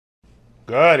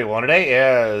Good. Well,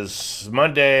 today is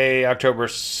Monday, October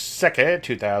 2nd,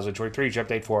 2023.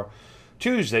 Update for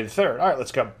Tuesday the 3rd. All right,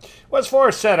 let's go. Well, as far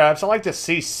as setups, I like the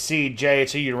CCJ.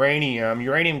 It's a uranium.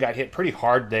 Uranium got hit pretty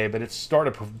hard today, but it's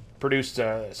started to produce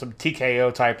some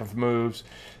TKO type of moves,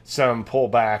 some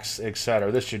pullbacks,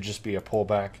 etc. This should just be a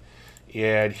pullback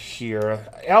in here.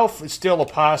 ELF is still a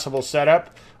possible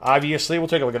setup. Obviously, we'll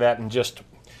take a look at that in just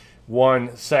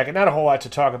 1 second. Not a whole lot to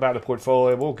talk about in the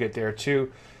portfolio. We'll get there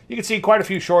too. You can see quite a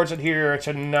few shorts in here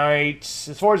tonight.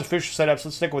 As far as official setups,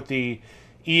 let's stick with the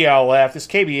ELF. This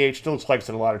KBH still looks like it's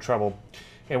in a lot of trouble,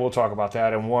 and we'll talk about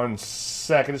that in 1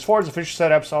 second. As far as official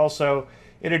setups, also,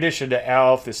 in addition to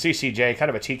ELF, the CCJ, kind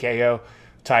of a TKO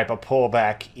type of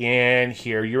pullback in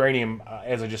here. Uranium,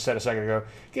 as I just said a second ago,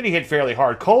 getting hit fairly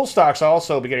hard. Coal stocks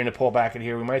also beginning to pull back in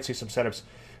here. We might see some setups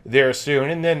there soon.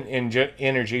 And then in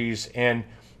energies and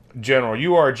general.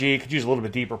 URG could use a little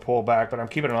bit deeper pullback, but I'm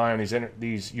keeping an eye on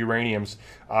these uraniums.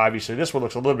 Obviously, this one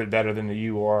looks a little bit better than the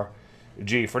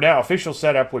URG. For now, official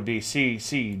setup would be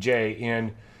CCJ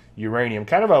in uranium.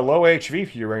 Kind of a low HV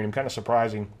for uranium, kind of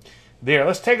surprising there.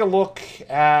 Let's take a look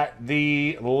at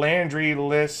the Landry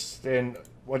list, and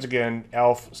once again,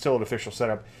 ELF, still an official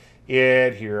setup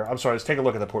in here. I'm sorry, let's take a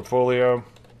look at the portfolio.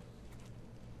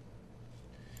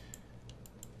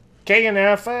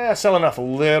 KNF, selling off a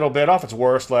little bit off its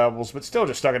worst levels, but still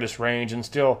just stuck in this range and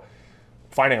still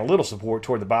finding a little support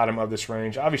toward the bottom of this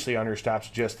range. Obviously, under stops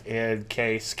just in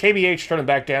case. KBH turning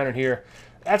back down in here.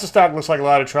 That's a stock looks like a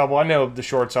lot of trouble. I know the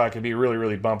short side can be really,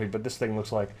 really bumpy, but this thing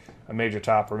looks like a major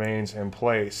top remains in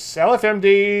place.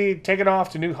 LFMD taking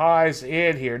off to new highs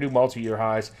in here, new multi-year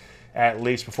highs at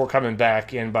least before coming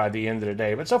back in by the end of the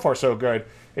day. But so far, so good.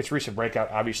 Its recent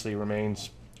breakout obviously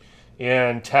remains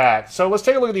intact. So let's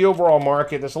take a look at the overall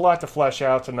market. There's a lot to flesh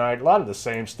out tonight, a lot of the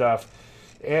same stuff.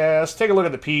 Let's take a look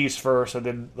at the P's first, and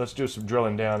then let's do some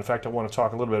drilling down. In fact, I want to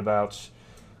talk a little bit about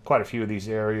quite a few of these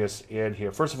areas in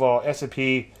here. First of all,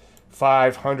 S&P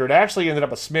 500 actually ended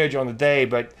up a smidge on the day,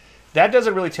 but that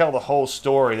doesn't really tell the whole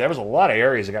story. There was a lot of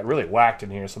areas that got really whacked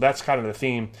in here, so that's kind of the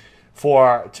theme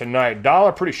for tonight.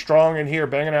 Dollar pretty strong in here,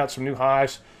 banging out some new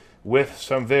highs with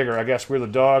some vigor. I guess we're the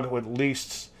dog with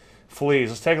least fleas.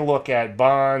 Let's take a look at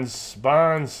bonds.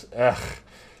 Bonds,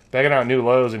 banging out new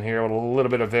lows in here with a little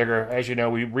bit of vigor. As you know,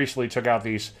 we recently took out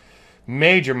these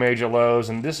major lows,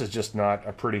 and this is just not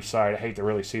a pretty sight. I hate to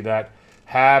really see that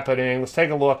happening. Let's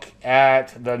take a look at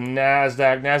the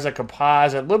NASDAQ. NASDAQ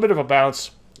Composite, a little bit of a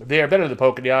bounce there. Better than the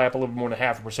poke in the eye, up a little more than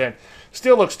 0.5%.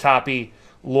 Still looks toppy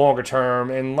longer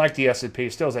term, and like the S&P,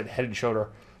 still has that head and shoulder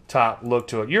top look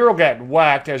to it. Euro got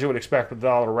whacked, as you would expect, with the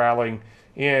dollar rallying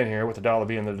in here, with the dollar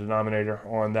being the denominator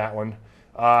on that one.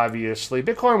 Obviously,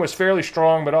 Bitcoin was fairly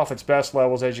strong, but off its best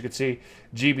levels. As you can see,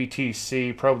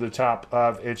 GBTC probed the top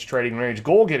of its trading range.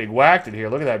 Gold getting whacked in here.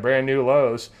 Look at that, brand new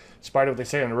lows. Despite what they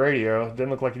say on the radio, doesn't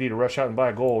look like you need to rush out and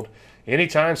buy gold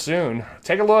anytime soon.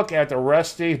 Take a look at the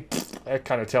Rusty. That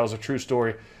kind of tells a true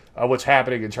story of what's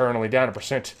happening internally. Down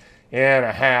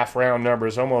 1.5%, round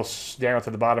numbers, almost down to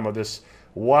the bottom of this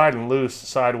wide and loose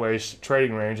sideways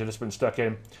trading range that it's been stuck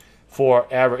in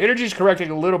forever. Energy's correcting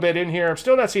a little bit in here. I'm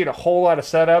still not seeing a whole lot of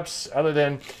setups other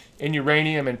than in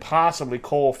uranium and possibly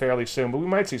coal fairly soon, but we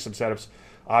might see some setups,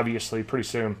 obviously, pretty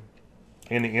soon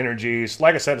in the energies.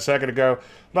 Like I said a second ago,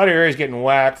 a lot of areas getting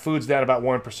whacked. Food's down about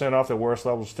 1% off the worst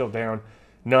levels, still down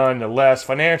nonetheless.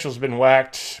 Financials been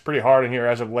whacked pretty hard in here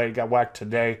as of late. Got whacked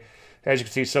today. As you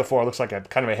can see, so far, it looks like a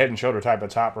kind of a head and shoulder type of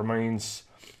top remains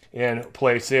in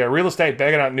place there. Real estate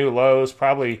begging out new lows,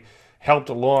 probably helped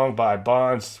along by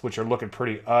bonds, which are looking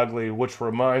pretty ugly, which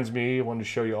reminds me, I wanted to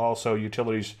show you also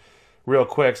utilities real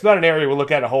quick. It's not an area we look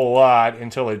at a whole lot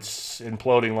until it's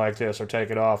imploding like this or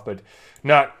taking off, but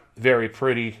not very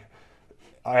pretty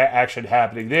action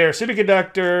happening there.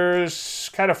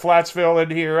 Semiconductors, kind of Flatsville in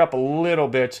here, up a little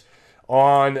bit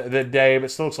on the day,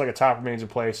 but still looks like a top remains in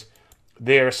place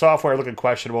there. Software looking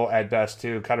questionable at best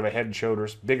too, kind of a head and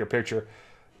shoulders, bigger picture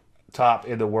top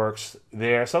in the works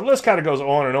there. So the list kind of goes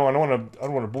on and on. I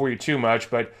don't want to bore you too much,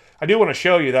 but I do want to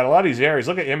show you that a lot of these areas,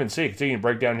 look at M&C, continuing to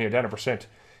break down here, down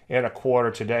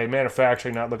 1.25% today.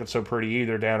 Manufacturing not looking so pretty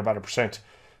either, down about 1%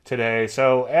 today.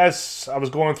 So as I was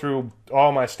going through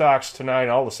all my stocks tonight,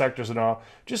 all the sectors and all,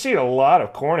 just seeing a lot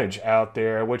of carnage out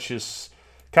there, which is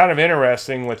kind of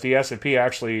interesting with the S&P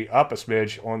actually up a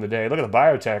smidge on the day. Look at the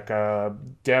biotech,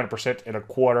 down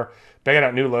 1.25%, banging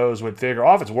out new lows with vigor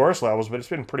off its worst levels, but it's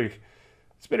been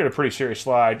in a pretty serious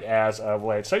slide as of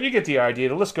late. So you get the idea.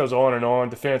 The list goes on and on.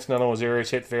 Defense, none of those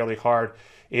areas hit fairly hard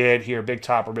in here. Big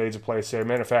top remains in place there.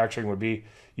 Manufacturing would be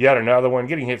yet another one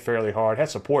getting hit fairly hard.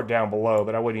 Has support down below,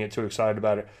 but I wouldn't get too excited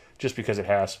about it just because it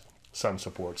has some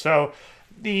support. So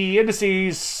the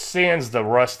indices, sans the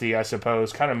rusty, I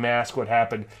suppose, kind of mask what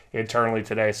happened internally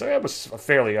today. So it was a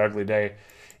fairly ugly day.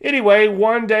 Anyway,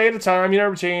 one day at a time,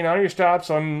 routine, honor your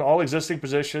stops on all existing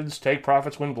positions, take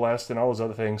profits when blessed, and all those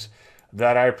other things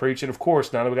that I preach. And of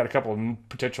course, now that we got a couple of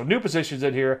potential new positions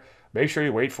in here, make sure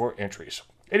you wait for entries.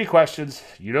 Any questions,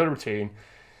 the routine.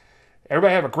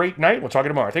 Everybody have a great night. We'll talk to you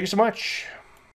tomorrow. Thank you so much.